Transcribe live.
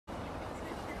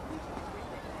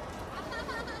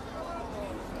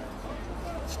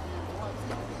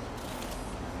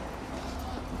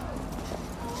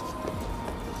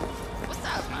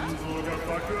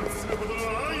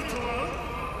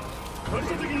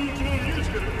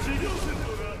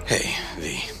Hey,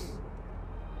 V.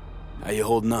 How you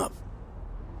holding up?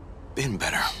 Been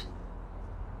better.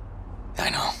 I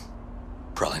know.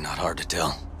 Probably not hard to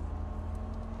tell.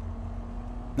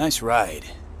 Nice ride.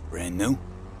 Brand new?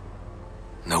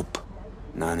 Nope.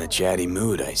 Not in a chatty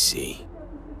mood, I see.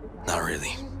 Not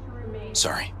really.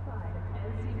 Sorry.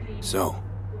 So,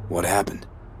 what happened?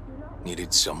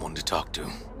 Needed someone to talk to.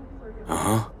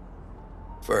 Uh-huh.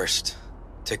 First,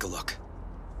 take a look.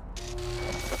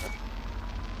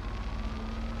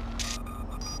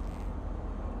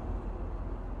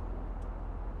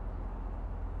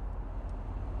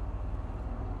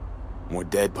 More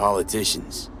dead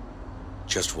politicians.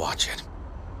 Just watch it.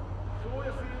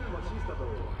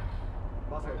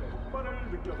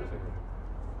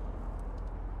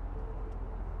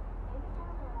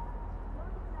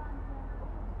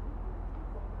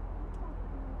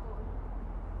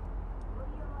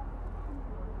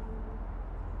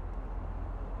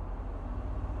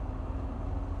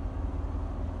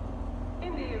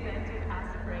 In the event of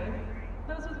acid rain,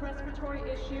 those with respiratory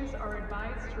issues are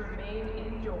advised to remain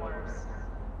indoors.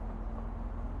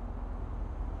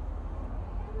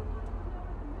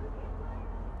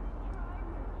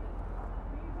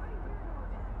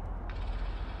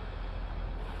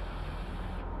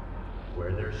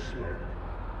 Where there's smoke,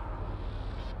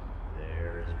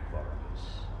 there's Vargas.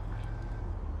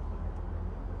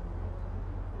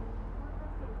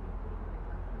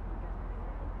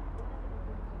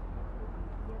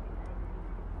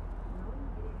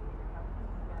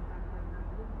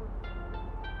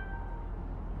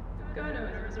 Gun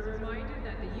owners are reminded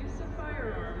that the use of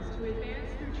firearms to advance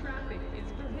through traffic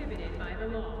is prohibited by the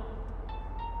law.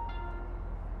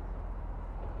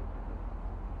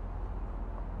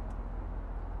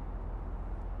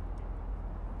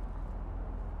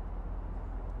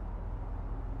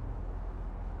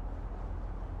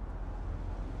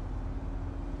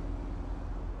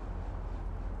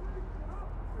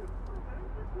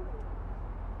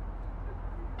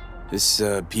 This,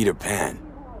 Peter Pan.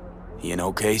 He an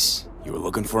old case? You were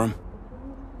looking for him?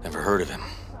 Never heard of him.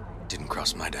 Didn't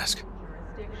cross my desk.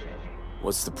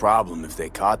 What's the problem if they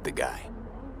caught the guy?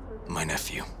 My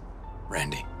nephew,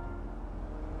 Randy.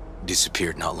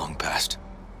 Disappeared not long past.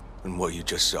 And what you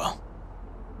just saw.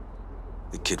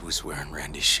 The kid was wearing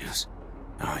Randy's shoes.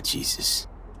 Ah, Jesus.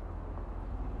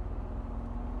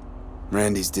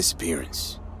 Randy's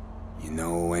disappearance. You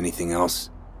know anything else?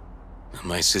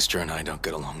 My sister and I don't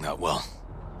get along that well.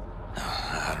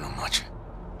 I don't know much.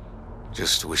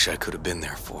 Just wish I could have been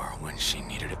there for her when she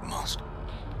needed it most.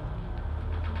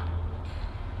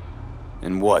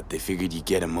 And what, they figured you'd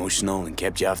get emotional and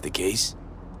kept you off the case?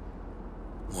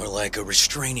 More like a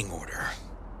restraining order.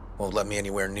 Won't let me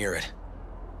anywhere near it.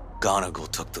 Gonagle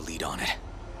took the lead on it.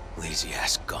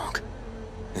 Lazy-ass gonk.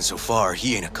 And so far,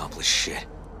 he ain't accomplished shit.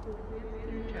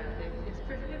 Traffic is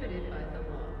prohibited by the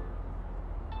law.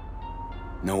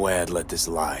 No way I'd let this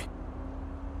lie.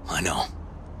 I know.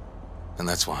 And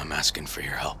that's why I'm asking for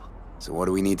your help. So what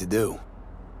do we need to do?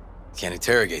 Can't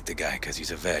interrogate the guy because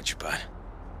he's a veg, but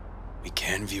we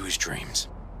can view his dreams.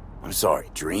 I'm sorry,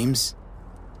 dreams?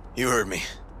 You heard me.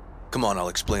 Come on, I'll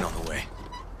explain on the way.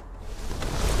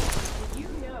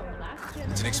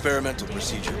 It's an experimental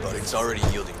procedure, but it's already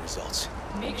yielding results.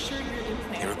 Make sure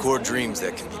your They record dreams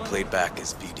that can be played back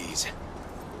as VDs. You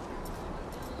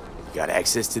got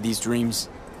access to these dreams?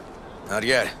 Not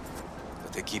yet,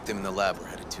 but they keep them in the lab we're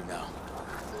headed to now.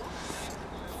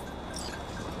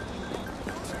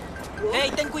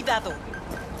 Hey, ten cuidado.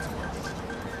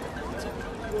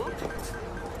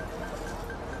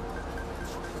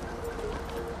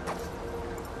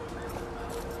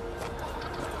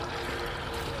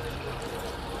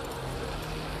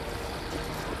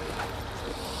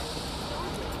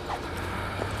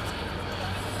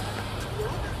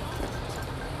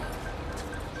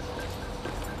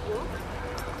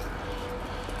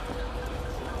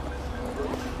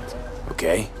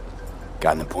 Okay.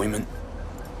 Got an appointment?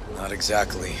 Not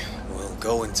exactly. We'll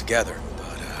go in together,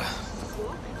 but,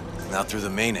 not through the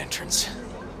main entrance.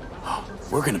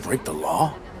 We're gonna break the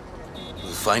law?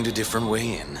 We'll find a different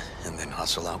way in, and then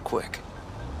hustle out quick.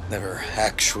 Never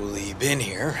actually been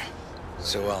here,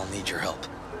 so I'll need your help.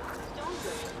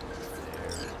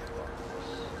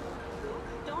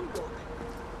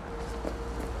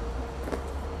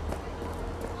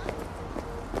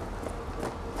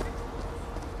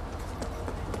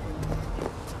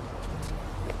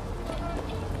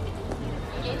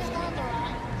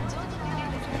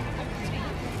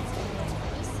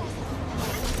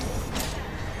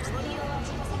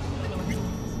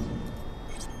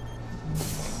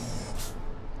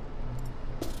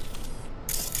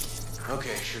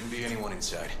 Okay, shouldn't be anyone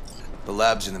inside. The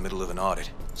lab's in the middle of an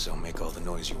audit, so make all the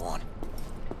noise you want.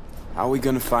 How are we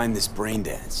gonna find this brain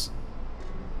dance?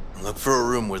 Look for a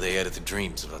room where they edit the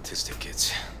dreams of autistic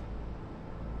kids.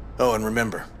 Oh, and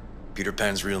remember, Peter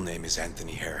Pan's real name is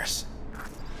Anthony Harris.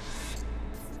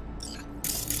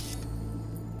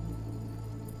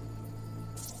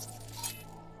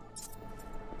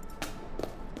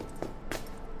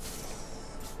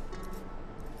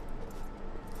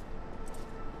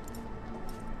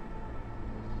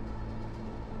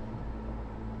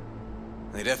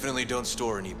 They definitely don't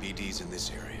store any BDs in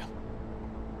this area.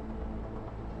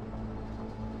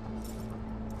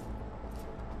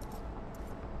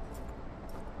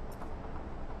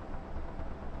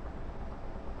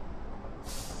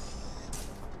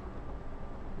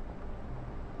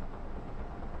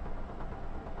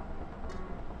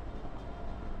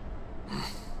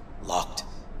 Locked.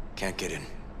 Can't get in.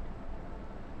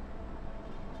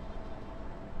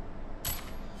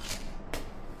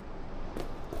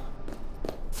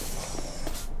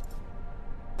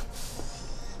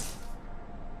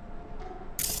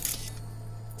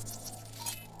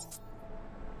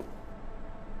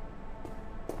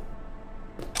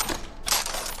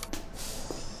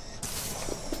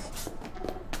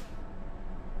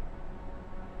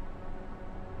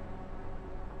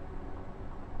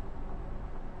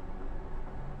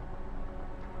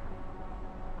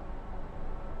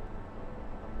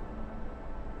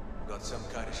 Got some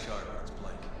kind of shard, but it's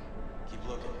blank. Keep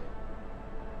looking.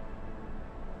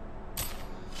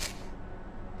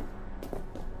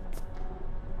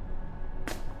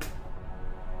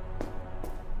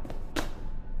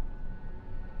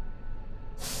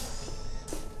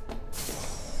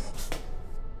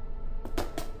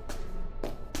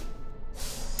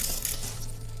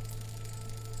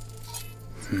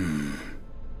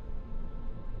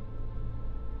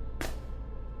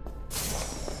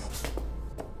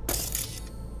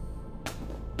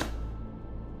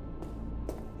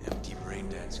 Empty brain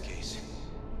dance case.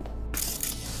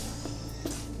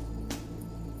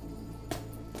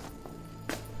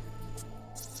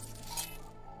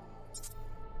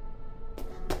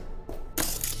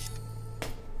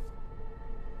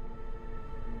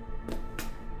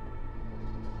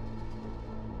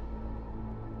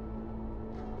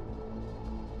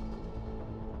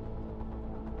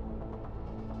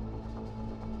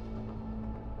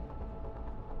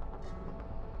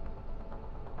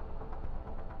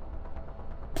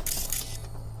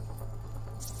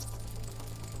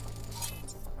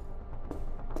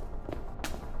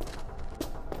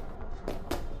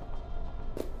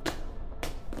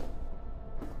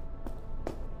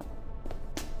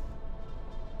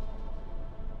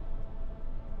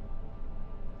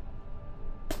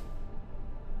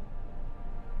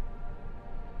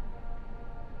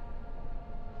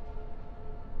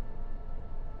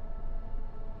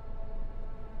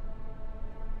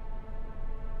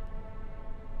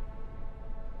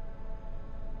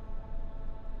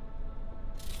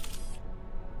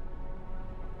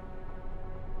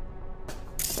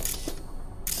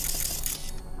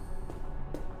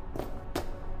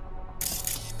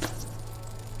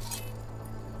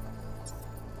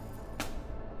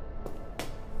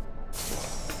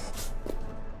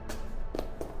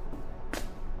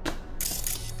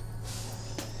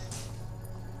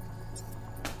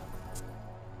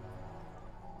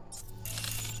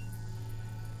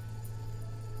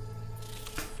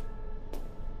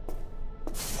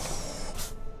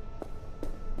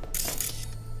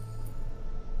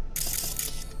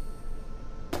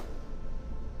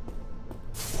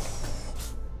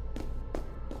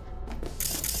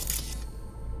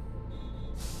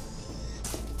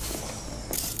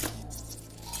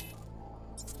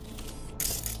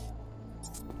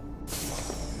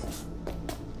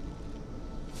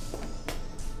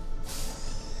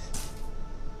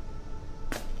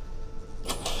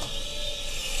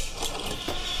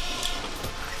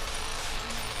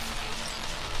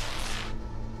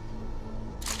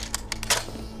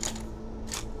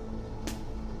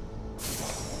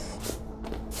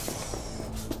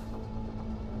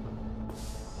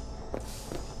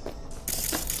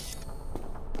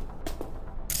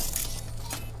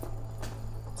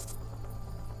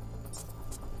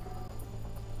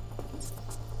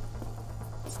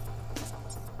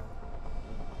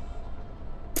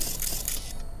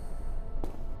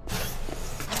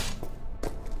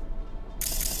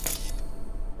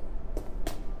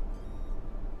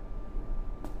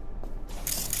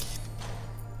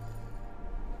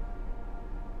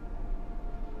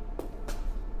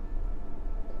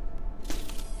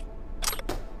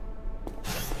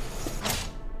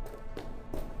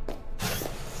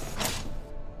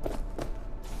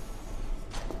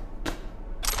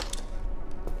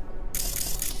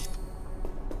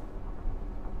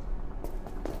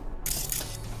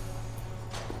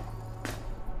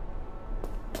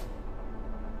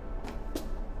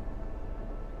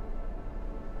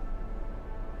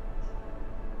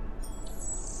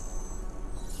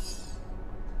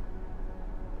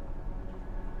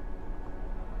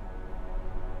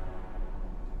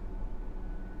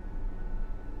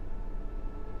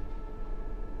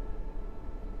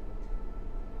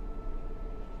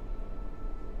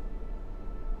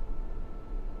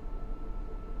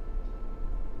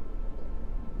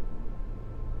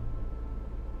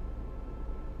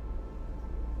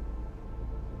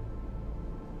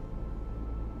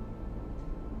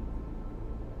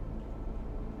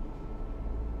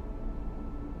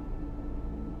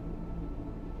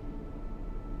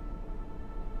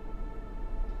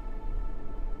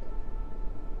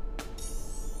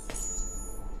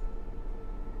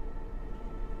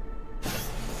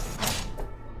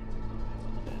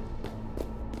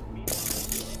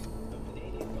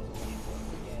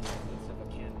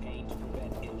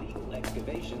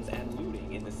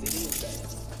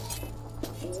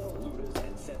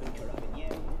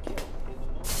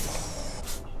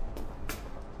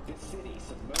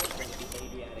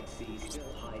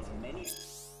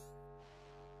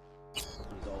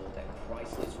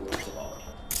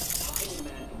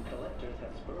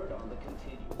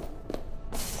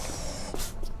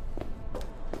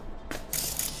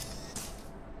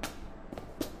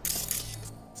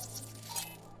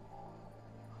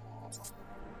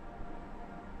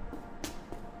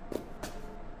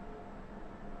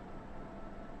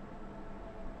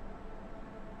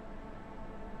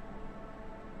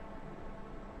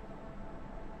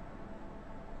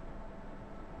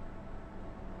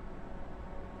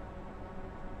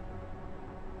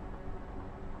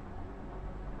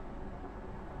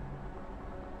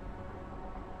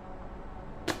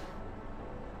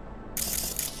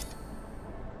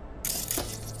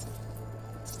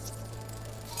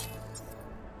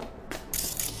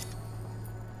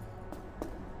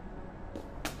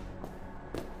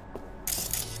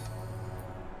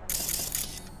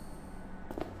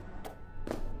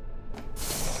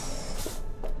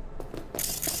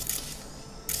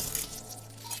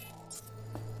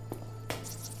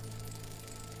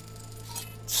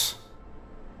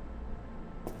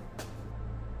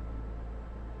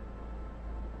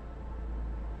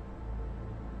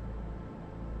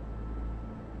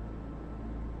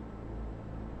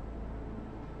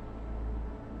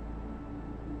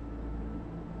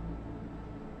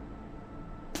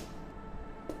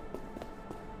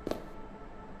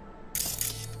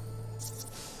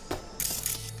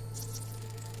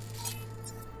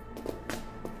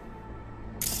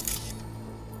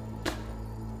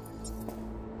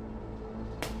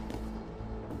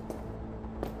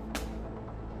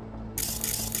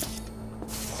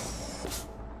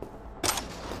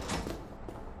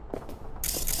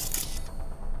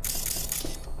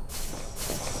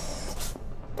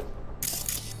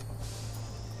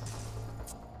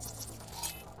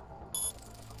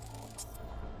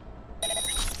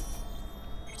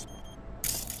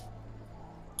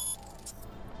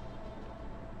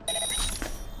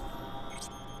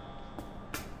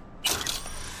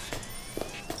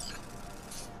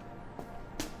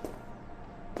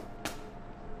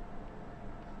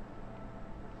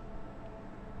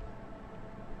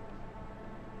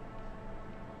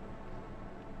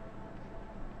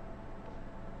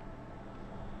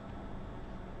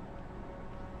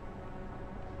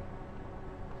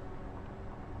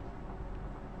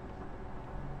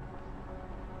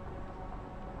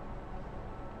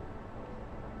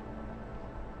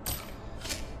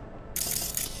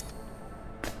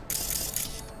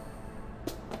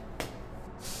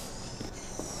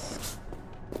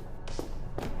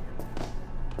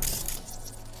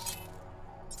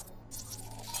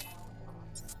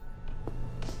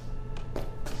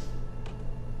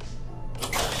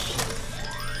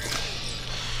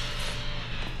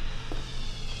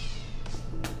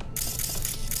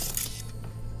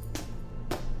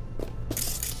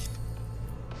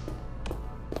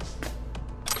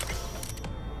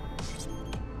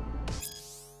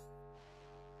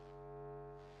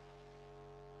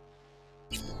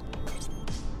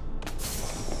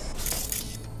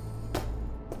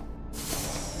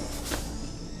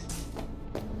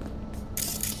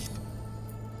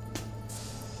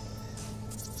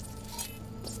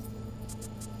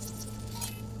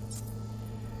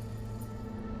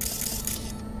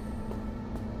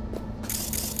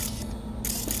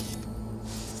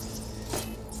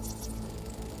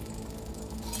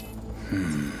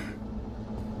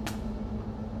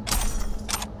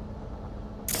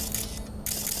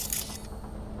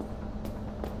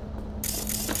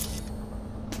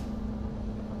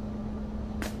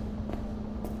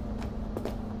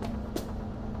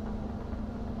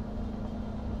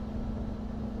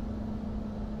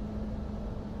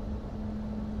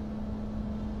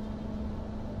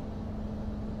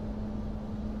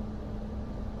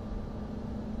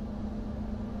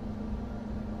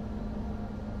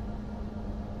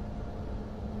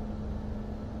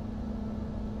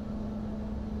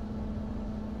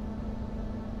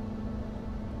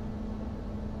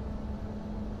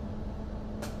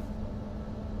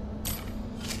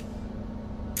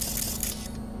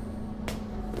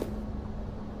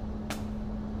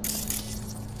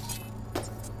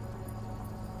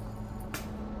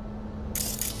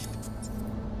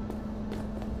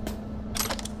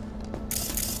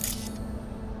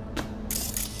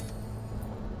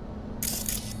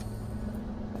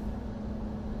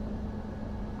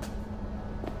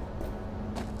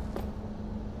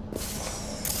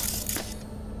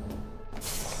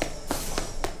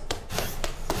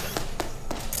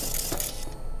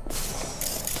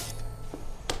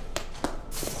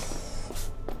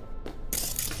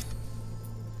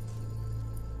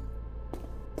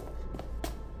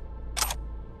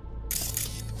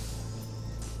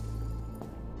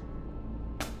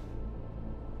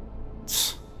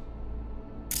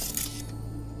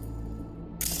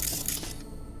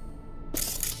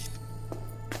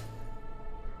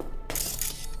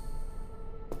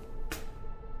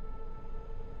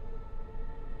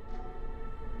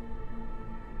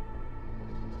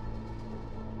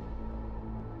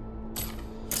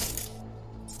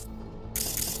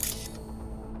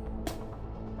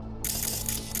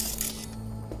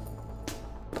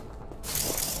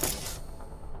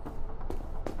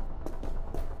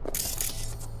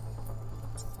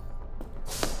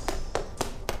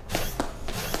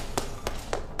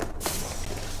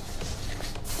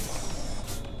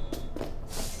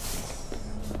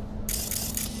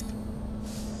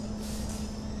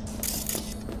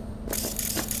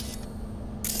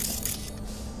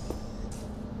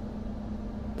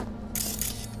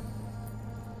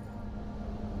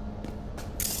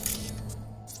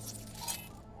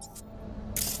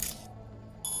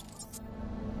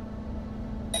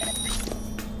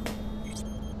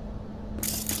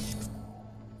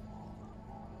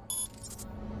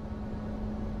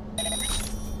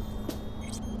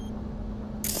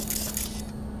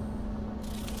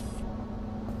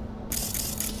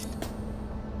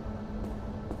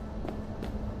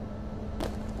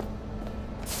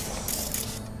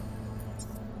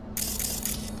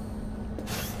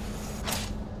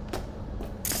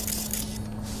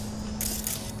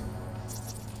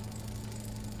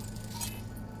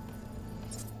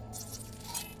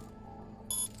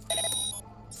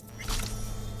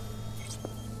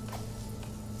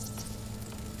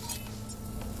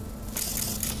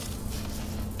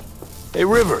 Hey,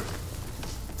 River.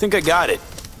 Think I got it.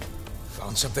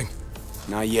 Found something?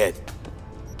 Not yet.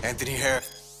 Anthony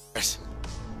Harris.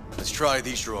 Let's try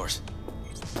these drawers.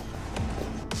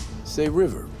 Say,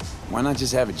 River, why not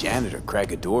just have a janitor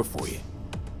crack a door for you?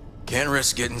 Can't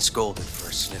risk getting scolded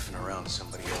for sniffing around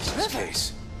somebody else's River.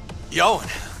 case. Yowen!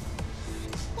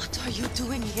 What are you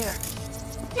doing here?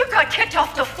 You got kicked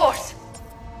off the force!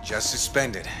 Just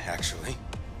suspended, actually.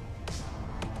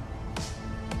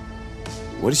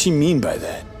 What does she mean by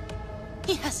that?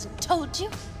 He hasn't told you?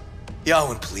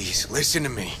 Yowen, please, listen to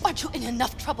me. Aren't you in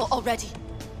enough trouble already?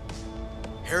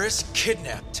 Harris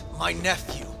kidnapped my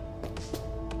nephew.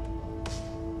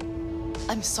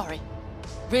 I'm sorry.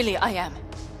 Really, I am.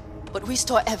 But we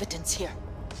store evidence here.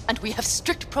 And we have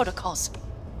strict protocols.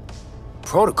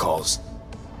 Protocols?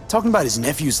 Talking about his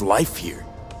nephew's life here.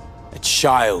 A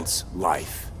child's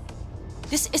life.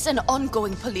 This is an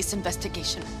ongoing police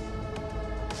investigation.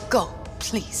 Go,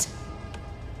 please.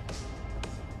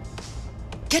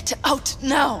 Get out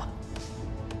now!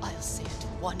 I'll say it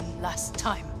one last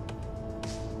time.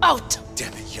 Out!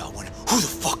 Damn it, Yowen. Who the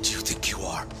fuck do you think you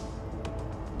are?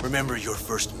 Remember your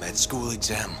first med school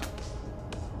exam?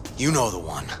 You know the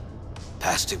one.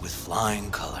 Passed it with flying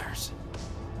colors.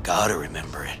 Gotta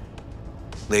remember it.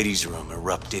 Ladies' room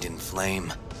erupted in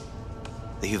flame.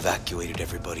 They evacuated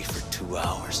everybody for 2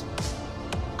 hours.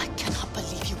 I cannot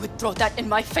believe you would throw that in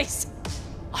my face.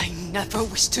 I never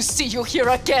wish to see you here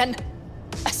again.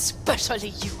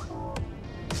 Especially you.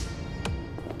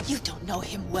 You don't know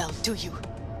him well, do you?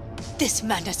 This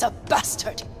man is a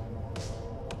bastard.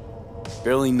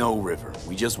 Barely know River.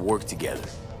 We just work together.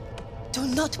 Do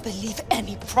not believe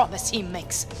any promise he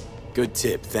makes. Good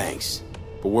tip, thanks.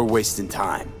 But we're wasting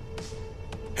time.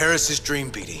 Harris's dream,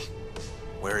 BD.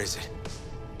 Where is it?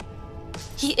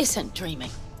 He isn't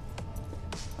dreaming.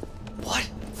 What?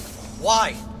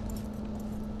 Why?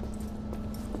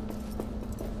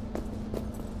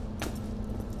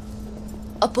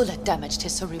 A bullet damaged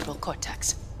his cerebral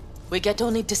cortex. We get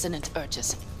only dissonant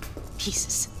urges.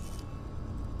 Pieces.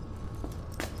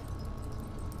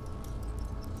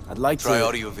 I'd like Try to...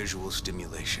 audiovisual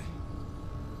stimulation.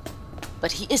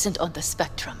 But he isn't on the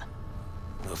spectrum.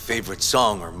 A favorite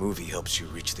song or movie helps you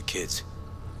reach the kids.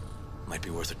 Might be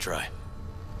worth a try.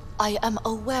 I am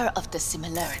aware of the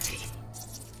similarity.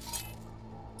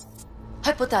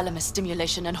 Hypothalamus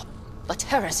stimulation and... But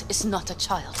Harris is not a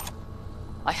child.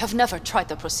 I have never tried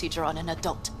the procedure on an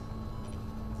adult.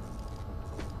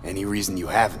 Any reason you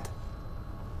haven't?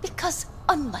 Because,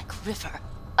 unlike River,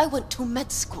 I went to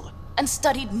med school and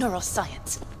studied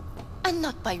neuroscience. And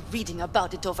not by reading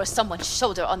about it over someone's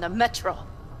shoulder on the metro.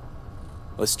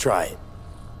 Let's try it.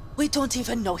 We don't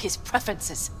even know his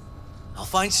preferences. I'll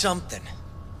find something.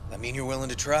 That mean you're willing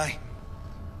to try?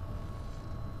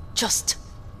 Just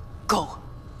go.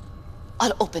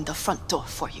 I'll open the front door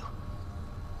for you.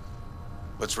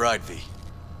 Let's ride, V.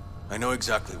 I know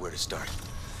exactly where to start.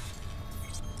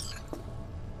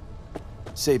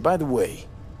 Say, by the way,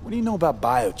 what do you know about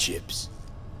biochips?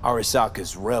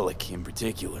 Arasaka's relic in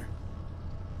particular.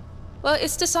 Well,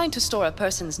 it's designed to store a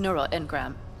person's neural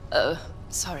engram.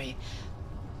 Sorry.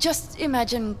 Just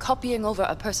imagine copying over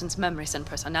a person's memories and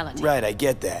personality. Right, I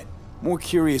get that. More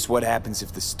curious what happens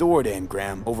if the stored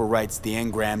engram overwrites the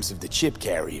engrams of the chip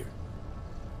carrier.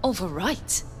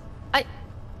 Overwrite?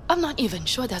 I'm not even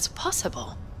sure that's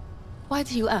possible. Why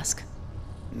do you ask?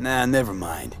 Nah, never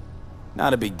mind.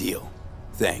 Not a big deal.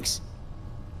 Thanks.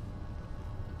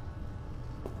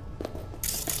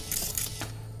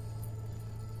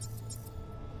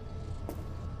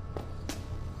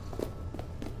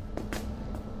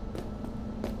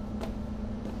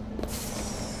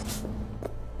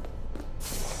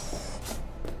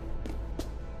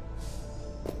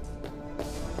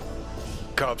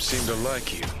 Cops seem to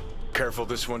like you. Careful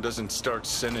this one doesn't start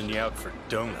sending you out for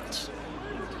donuts.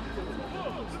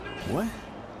 What?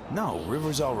 No,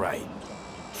 River's all right.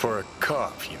 For a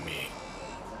cop, you mean?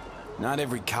 Not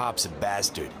every cop's a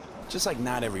bastard. Just like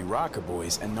not every rocker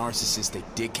boy's a narcissistic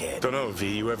dickhead. Don't know,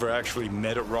 V. You ever actually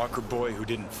met a rocker boy who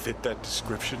didn't fit that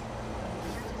description?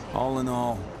 All in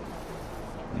all,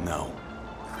 no.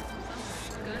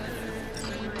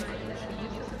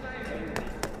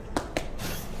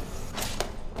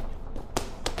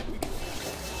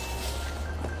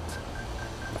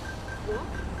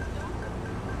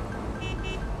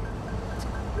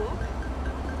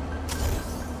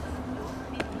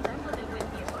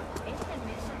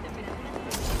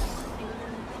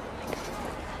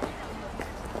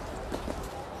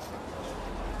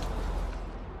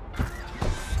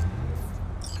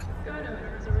 Gun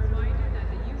owners are reminded that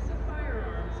the use of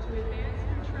firearms to advance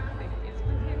through traffic is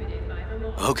prohibited by the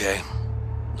law. Okay.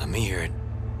 Let me hear it.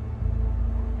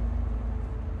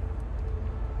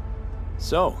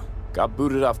 So, got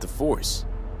booted off the force.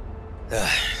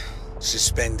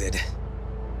 Suspended.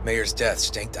 Mayor's death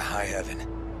stank to high heaven.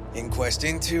 Inquest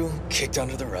into, kicked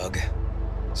under the rug.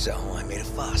 So I made a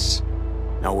fuss.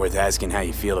 Not worth asking how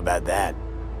you feel about that.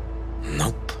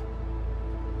 Nope.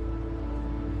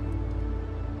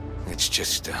 It's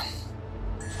just,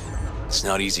 it's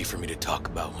not easy for me to talk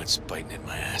about what's biting at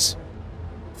my ass.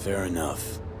 Fair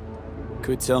enough.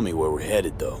 Could tell me where we're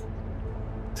headed, though.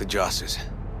 To Joss's.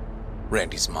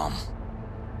 Randy's mom.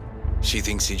 She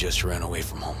thinks he just ran away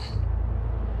from home.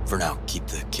 For now, keep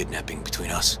the kidnapping between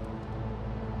us.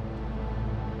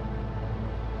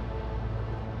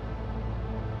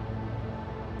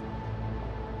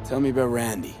 Tell me about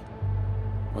Randy.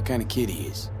 What kind of kid he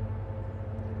is?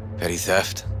 Petty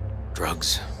theft,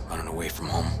 drugs, running away from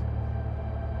home.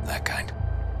 That kind.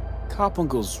 Cop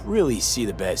uncles really see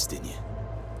the best in you.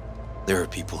 There are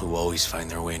people who always find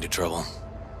their way into trouble.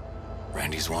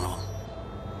 Randy's one of them.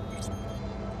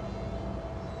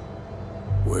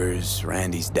 Where's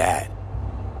Randy's dad?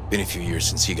 Been a few years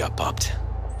since he got popped.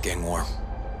 Gang war.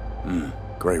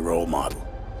 Great role model.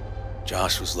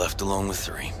 Josh was left alone with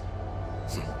 3.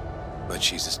 But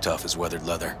she's as tough as weathered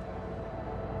leather.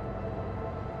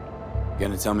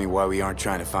 Gonna tell me why we aren't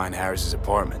trying to find Harris's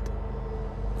apartment?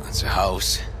 It's a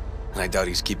house, and I doubt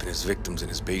he's keeping his victims in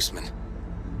his basement.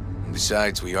 And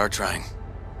besides, we are trying.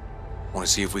 Want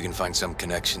to see if we can find some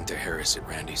connection to Harris at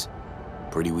Randy's.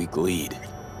 Pretty weak lead.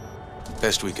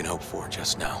 Best we can hope for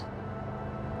just now.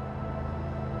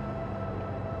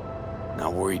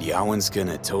 Not worried Yawen's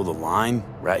gonna toe the line?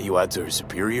 Rat you out to her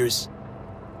superiors?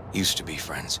 Used to be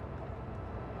friends.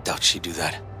 Doubt she'd do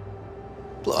that.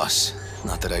 Plus,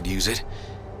 not that I'd use it,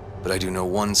 but I do know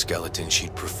one skeleton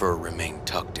she'd prefer remain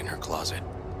tucked in her closet.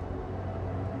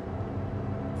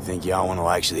 You think Yawen will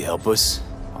actually help us?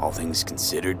 All things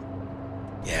considered?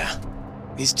 Yeah.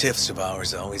 These tiffs of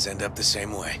ours always end up the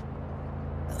same way.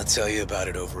 I'll tell you about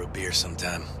it over a beer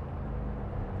sometime.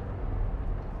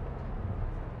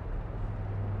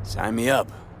 Sign me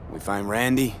up. We find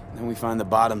Randy, then we find the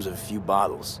bottoms of a few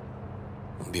bottles.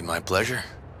 It'll be my pleasure.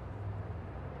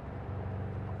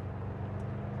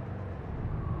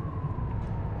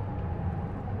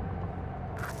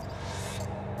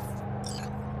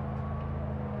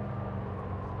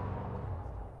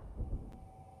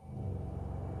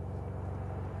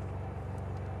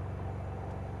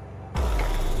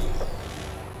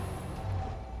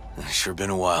 Sure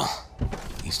been a while.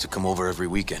 Used to come over every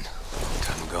weekend, a long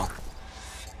time ago.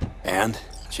 And?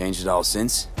 Changed it all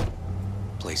since?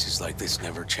 Places like this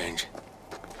never change.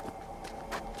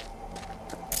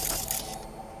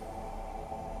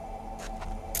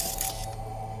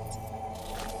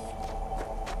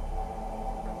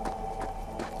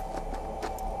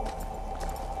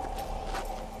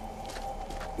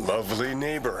 Lovely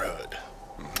neighborhood.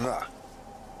 Mwah.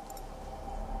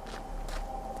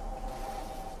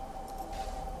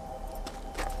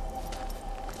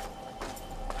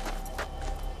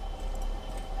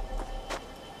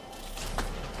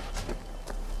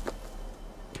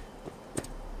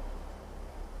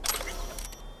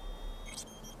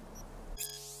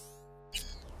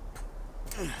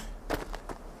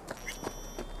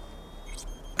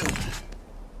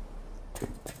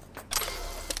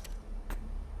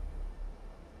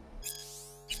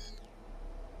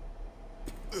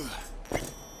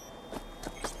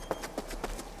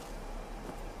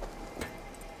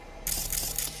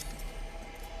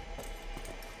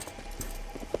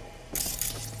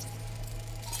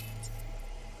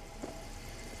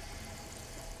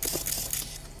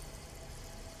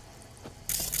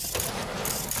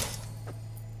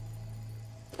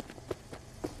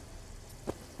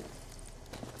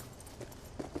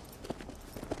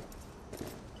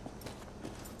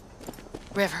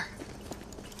 River.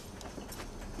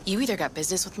 You either got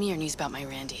business with me or news about my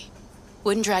Randy.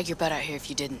 Wouldn't drag your butt out here if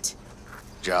you didn't.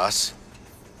 Joss,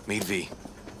 meet V.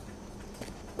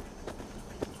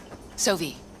 So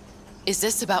V, is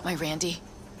this about my Randy?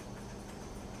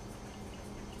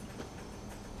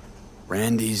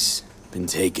 Randy's been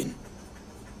taken.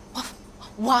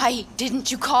 Why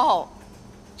didn't you call?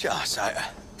 Joss,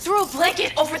 Threw a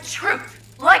blanket over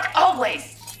truth, like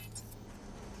always.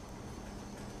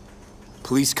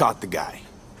 Police caught the guy,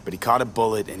 but he caught a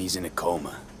bullet and he's in a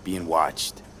coma, being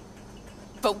watched.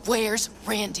 But where's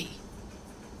Randy?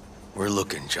 We're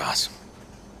looking, Joss.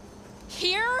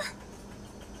 Here?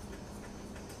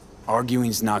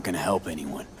 Arguing's not gonna help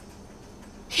anyone.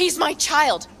 He's my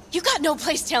child. You got no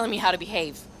place telling me how to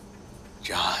behave.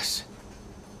 Joss.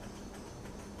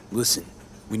 Listen,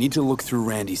 we need to look through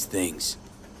Randy's things.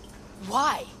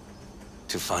 Why?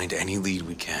 To find any lead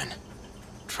we can.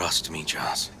 Trust me,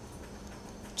 Joss.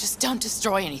 Just don't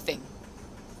destroy anything.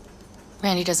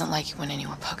 Randy doesn't like it when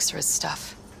anyone pokes through his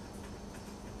stuff.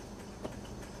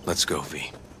 Let's go,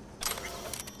 V.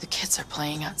 The kids are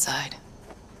playing outside.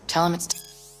 Tell them it's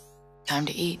time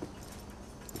to eat.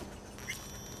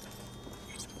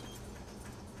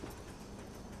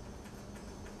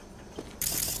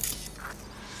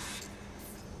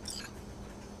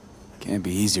 Can't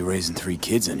be easy raising 3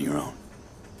 kids on your own.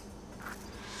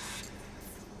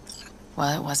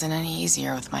 Well, it wasn't any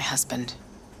easier with my husband.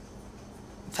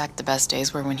 In fact, the best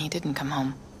days were when he didn't come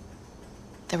home.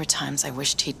 There were times I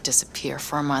wished he'd disappear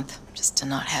for a month, just to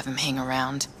not have him hang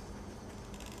around.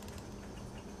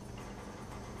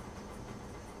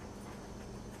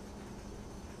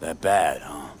 That bad,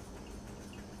 huh?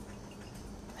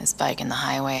 His bike in the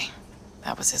highway,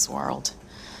 that was his world.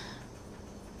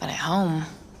 But at home,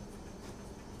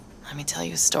 let me tell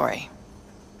you a story.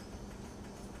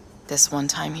 This one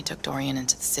time he took Dorian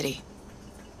into the city.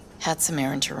 Had some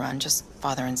errand to run, just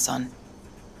father and son.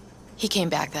 He came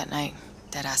back that night,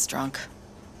 dead-ass drunk,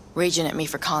 raging at me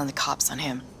for calling the cops on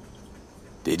him.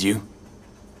 Did you?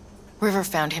 River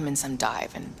found him in some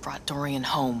dive and brought Dorian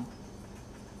home.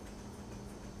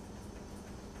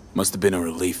 Must have been a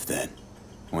relief then,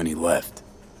 when he left.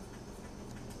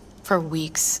 For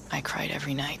weeks, I cried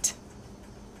every night.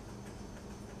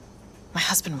 My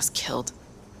husband was killed.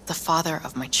 The father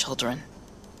of my children.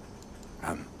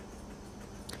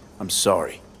 I'm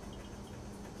sorry.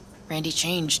 Randy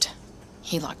changed.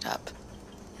 He locked up.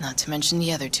 Not to mention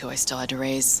the other 2 I still had to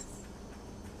raise.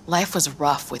 Life was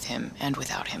rough with him and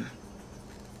without him.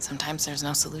 Sometimes there's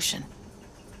no solution.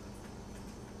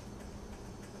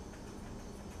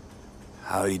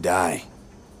 How'd he die?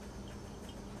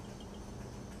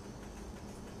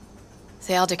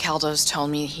 The Aldecaldos told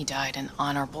me he died an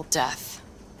honorable death.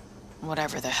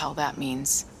 Whatever the hell that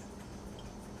means.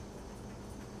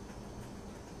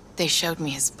 They showed me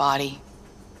his body,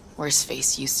 where his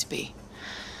face used to be.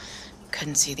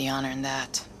 Couldn't see the honor in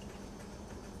that.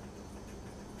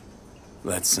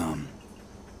 Let's,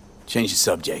 change the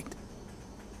subject.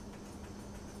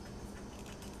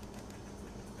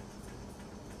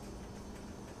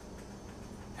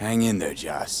 Hang in there,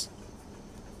 Joss.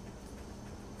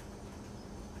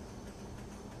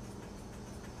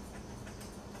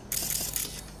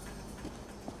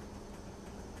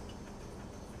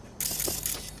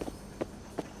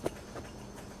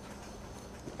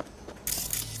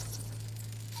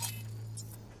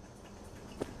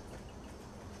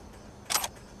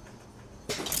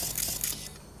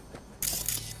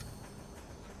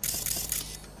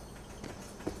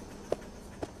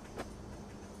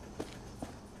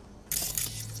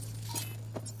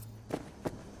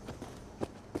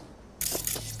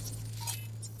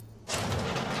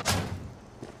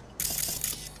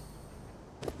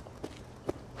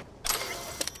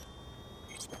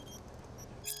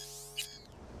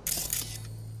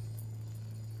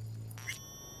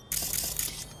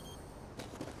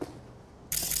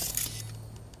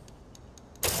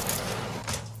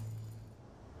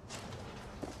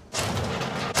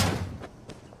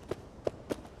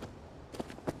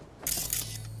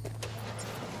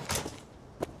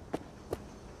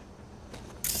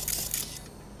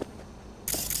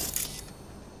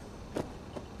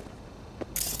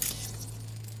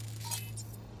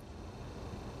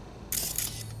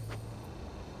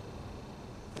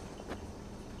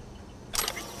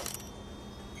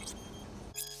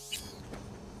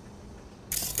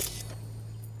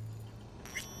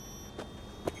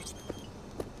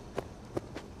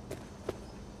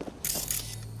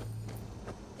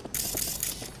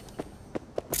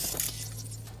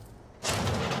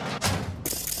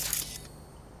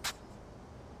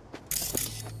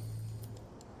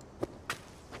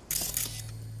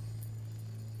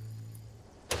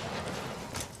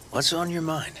 What's on your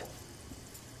mind?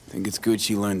 Think it's good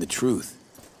she learned the truth.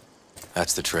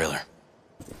 That's the trailer.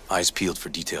 Eyes peeled for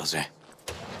details, eh?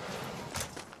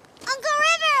 Uncle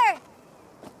River!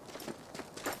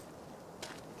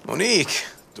 Monique,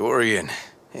 Dorian.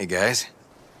 Hey, guys.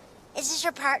 Is this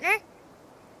your partner?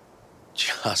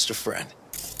 Just a friend.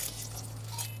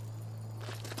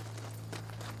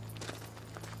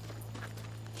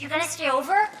 You gonna stay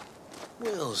over?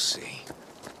 We'll see.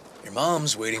 Your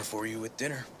mom's waiting for you with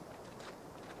dinner.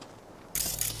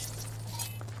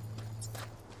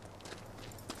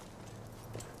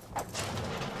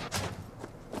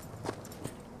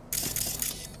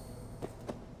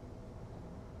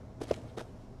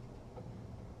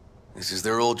 This is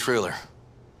their old trailer.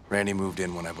 Randy moved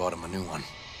in when I bought him a new one.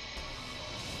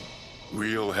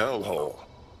 Real hellhole.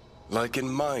 Like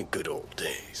in my good old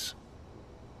days.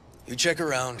 You check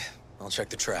around, I'll check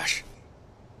the trash.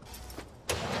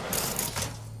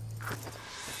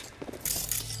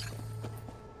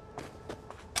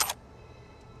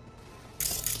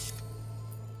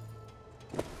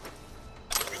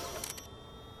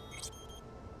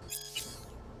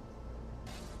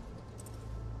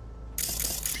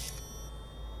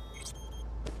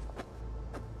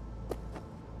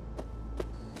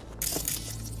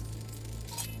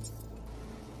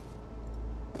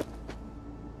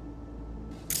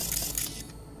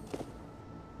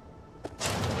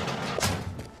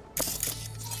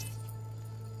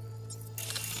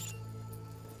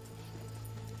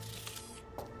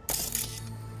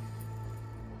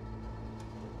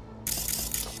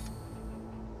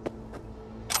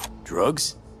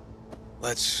 Drugs?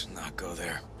 Let's not go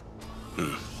there.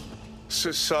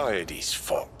 Society's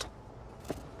fault.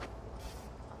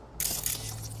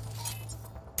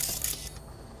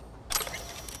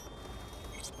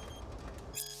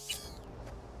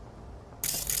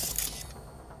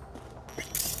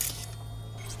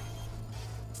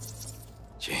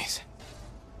 Jeez.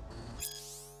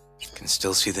 Can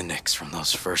still see the nicks from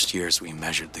those first years we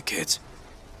measured the kids.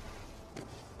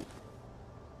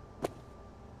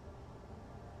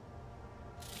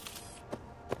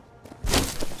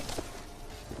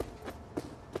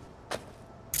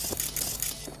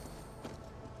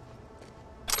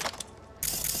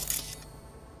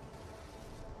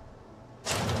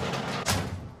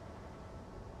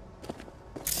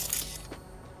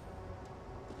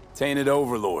 Tainted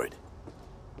Overlord.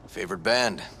 Favorite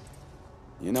band?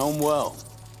 You know him well.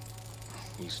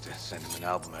 Used to send him an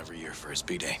album every year for his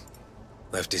B-Day.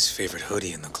 Left his favorite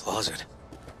hoodie in the closet.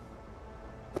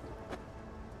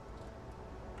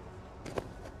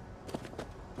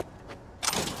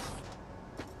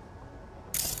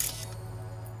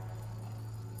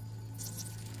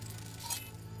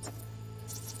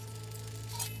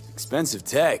 Expensive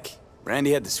tech.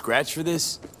 Randy had to scratch for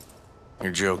this?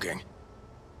 You're joking.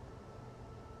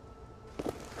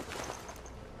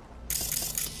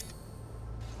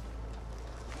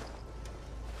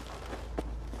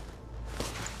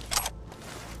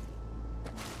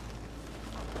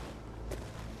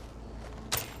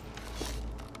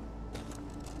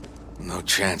 No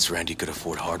chance Randy could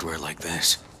afford hardware like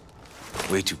this.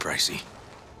 Way too pricey.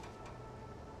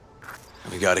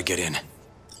 We gotta get in,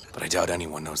 but I doubt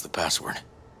anyone knows the password.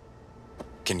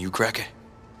 Can you crack it?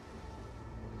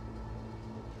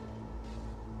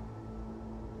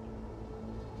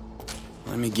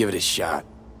 Let me give it a shot.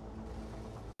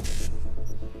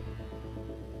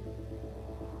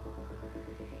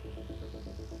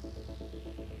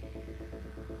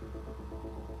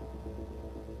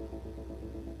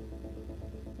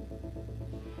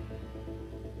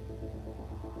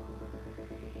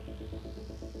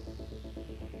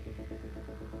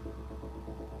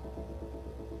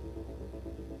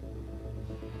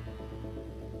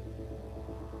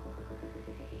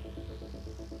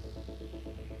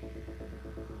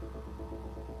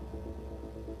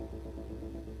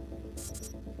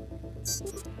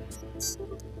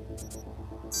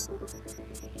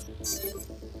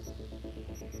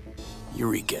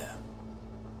 Eureka.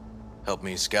 Help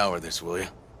me scour this, will you?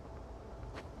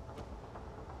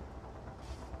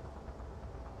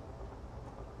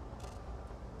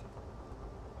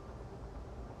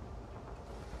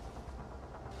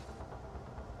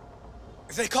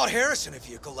 If they caught Harris in a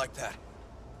vehicle like that.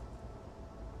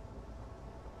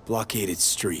 Blockaded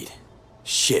street.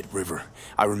 Shit, River.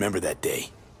 I remember that day.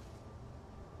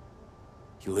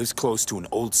 He lives close to an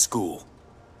old school.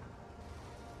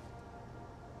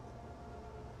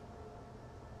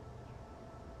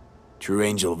 True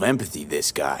angel of empathy,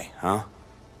 this guy, huh?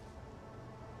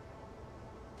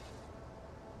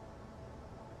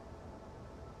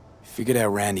 Figured out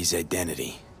Randy's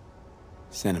identity.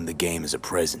 Sent him the game as a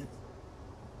present.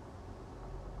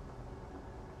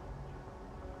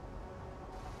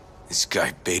 This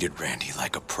guy baited Randy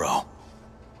like a pro.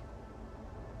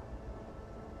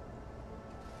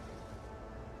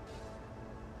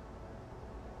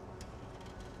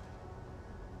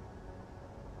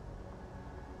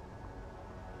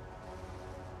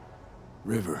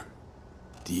 River,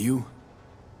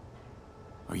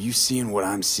 are you seeing what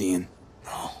I'm seeing?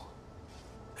 No.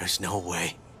 There's no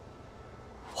way.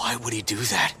 Why would he do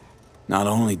that? Not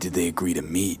only did they agree to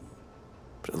meet,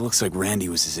 but it looks like Randy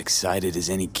was as excited as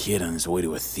any kid on his way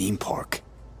to a theme park.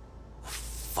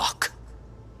 Fuck.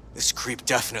 This creep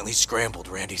definitely scrambled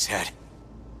Randy's head.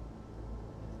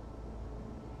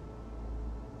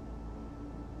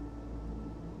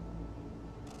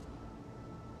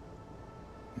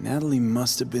 Natalie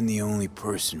must have been the only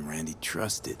person Randy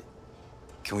trusted.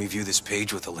 Can we view this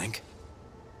page with a link?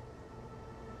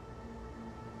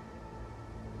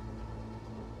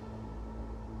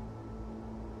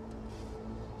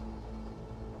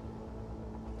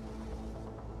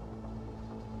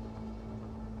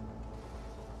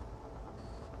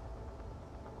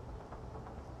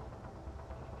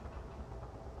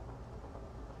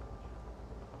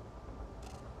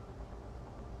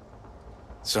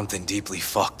 Something deeply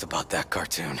fucked about that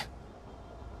cartoon.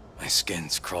 My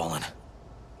skin's crawling.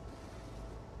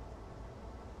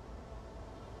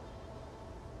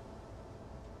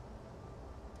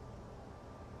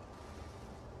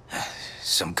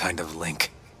 Some kind of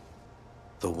link.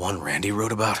 The one Randy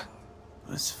wrote about?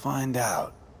 Let's find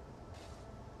out.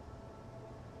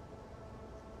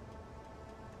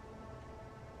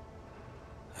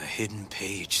 A hidden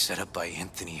page set up by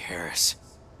Anthony Harris.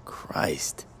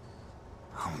 Christ.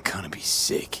 I'm gonna be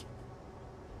sick.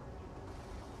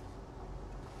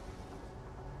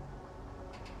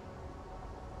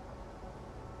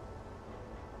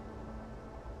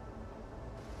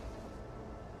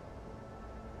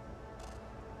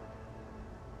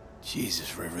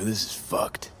 Jesus, River, this is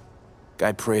fucked.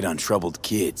 Guy preyed on troubled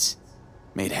kids.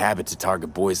 Made habit to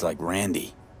target boys like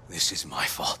Randy. This is my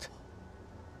fault.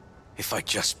 If I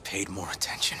just paid more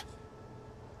attention.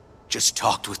 Just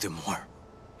talked with him more.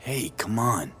 Hey, come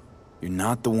on. You're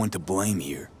not the one to blame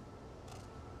here.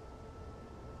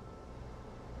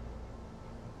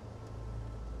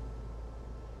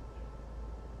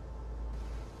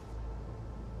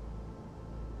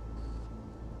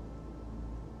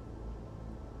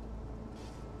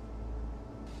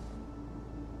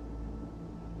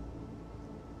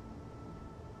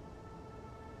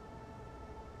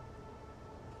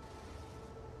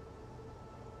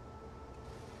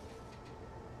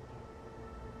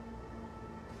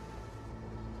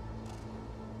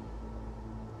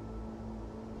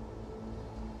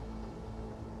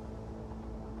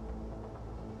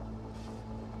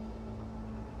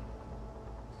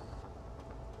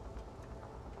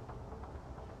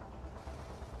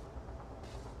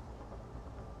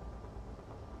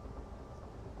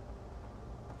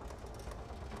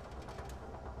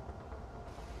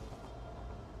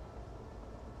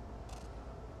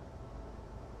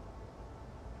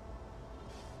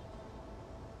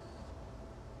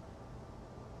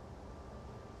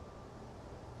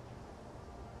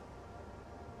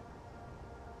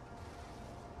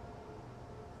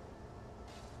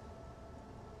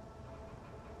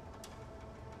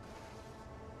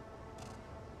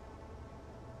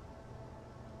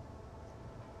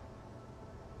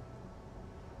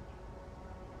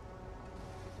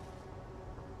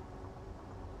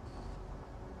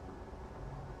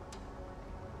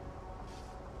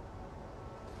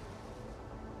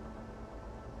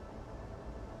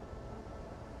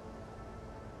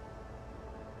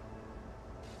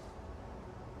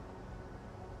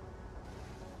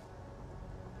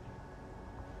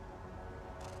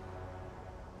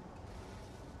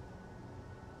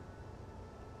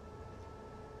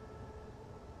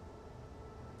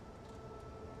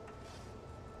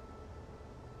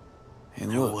 Hey,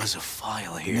 There look. was a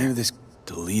file The here. name of this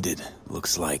deleted,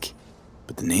 looks like.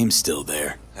 But the name's still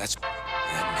there. That's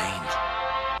that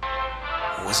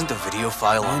name. Wasn't the video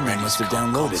file on They Randy's must have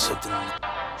call called downloaded it. something?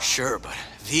 Sure, but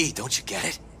V, don't you get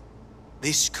it?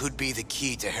 This could be the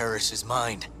key to Harris's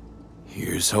mind.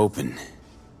 Here's hoping.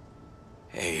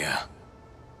 Hey,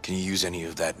 can you use any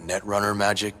of that Netrunner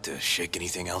magic to shake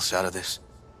anything else out of this?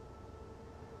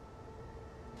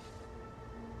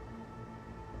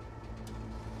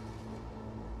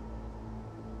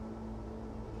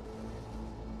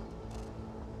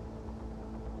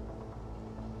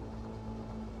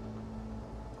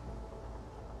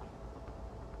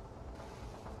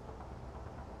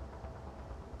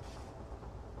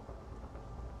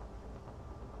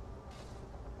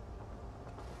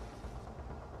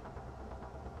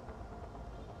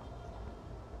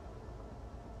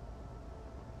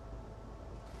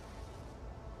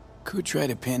 Could try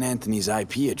to pin Anthony's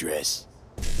IP address.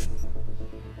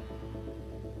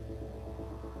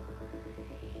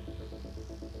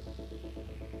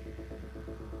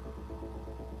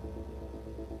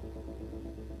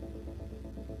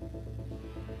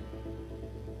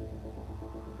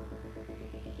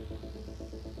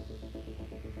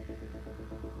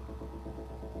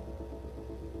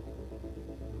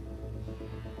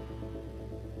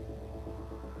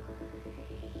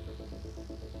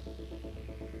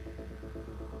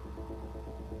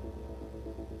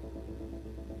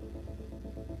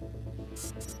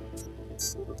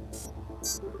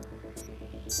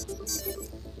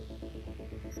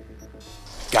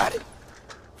 Got it.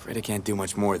 Afraid I can't do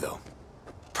much more, though.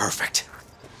 Perfect.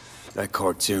 That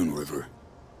cartoon, River.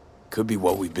 Could be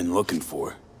what we've been looking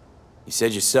for. You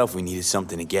said yourself we needed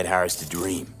something to get Harris to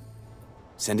dream.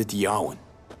 Send it to Yarwin.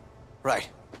 Right.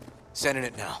 Sending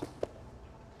it now.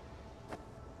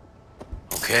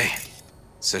 Okay.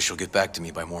 Says she'll get back to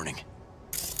me by morning.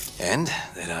 And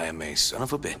that I am a son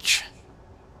of a bitch.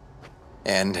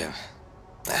 And,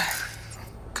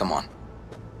 come on.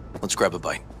 Let's grab a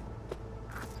bite.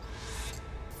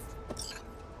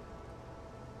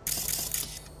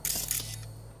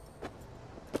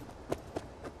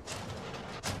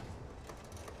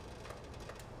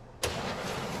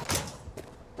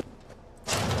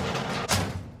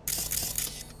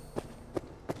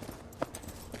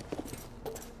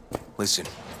 Listen,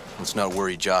 let's not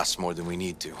worry Joss more than we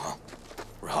need to, huh?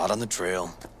 We're hot on the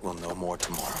trail. We'll know more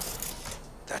tomorrow.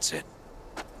 That's it.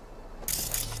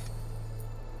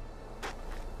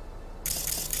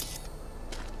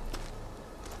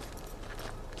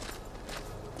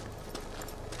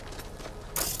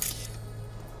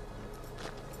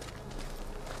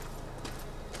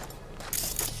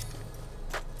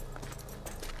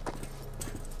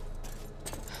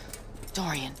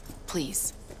 Dorian,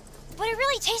 please. But it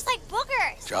really tastes like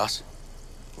boogers. Joss,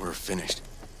 we're finished.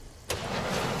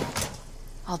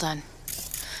 All done.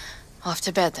 Off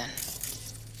to bed then.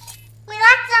 We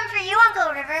left some for you,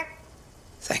 Uncle River.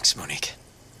 Thanks, Monique.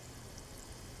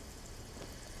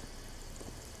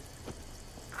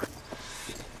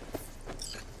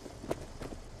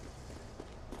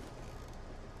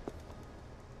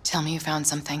 Tell me you found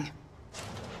something.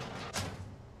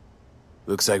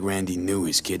 Looks like Randy knew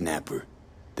his kidnapper.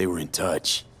 They were in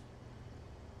touch.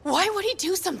 Why would he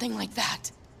do something like that?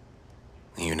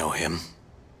 You know him.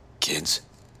 Kids.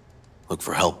 Look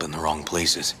for help in the wrong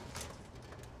places.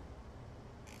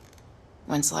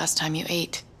 When's the last time you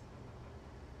ate?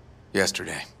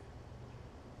 Yesterday.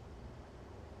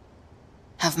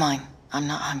 Have mine. I'm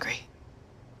not hungry.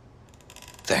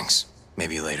 Thanks.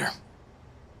 Maybe later.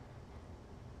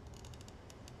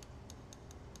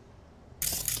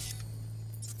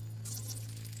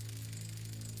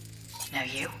 Now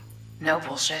you. No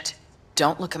bullshit.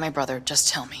 Don't look at my brother, just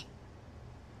tell me.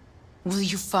 Will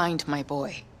you find my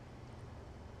boy?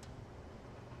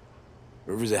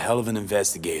 River's a hell of an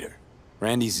investigator.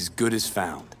 Randy's as good as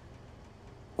found.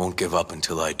 Won't give up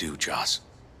until I do, Joss.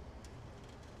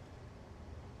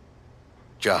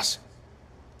 Joss,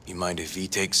 you mind if V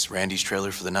takes Randy's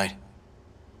trailer for the night?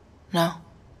 No?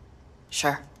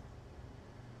 Sure.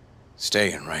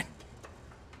 Staying, right?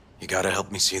 You gotta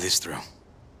help me see this through.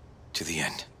 To the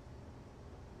end.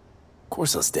 Of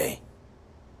course I'll stay.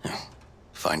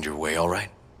 Find your way all right?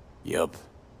 Yup.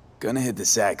 Gonna hit the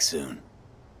sack soon.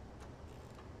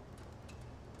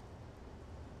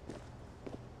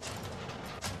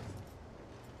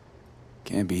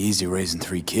 Can't be easy raising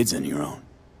 3 kids on your own.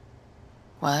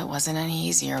 Well, it wasn't any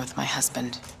easier with my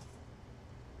husband.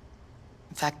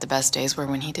 In fact, the best days were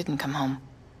when he didn't come home.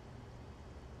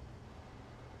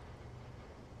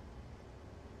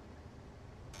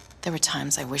 There were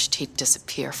times I wished he'd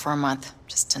disappear for a month,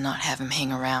 just to not have him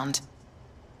hang around.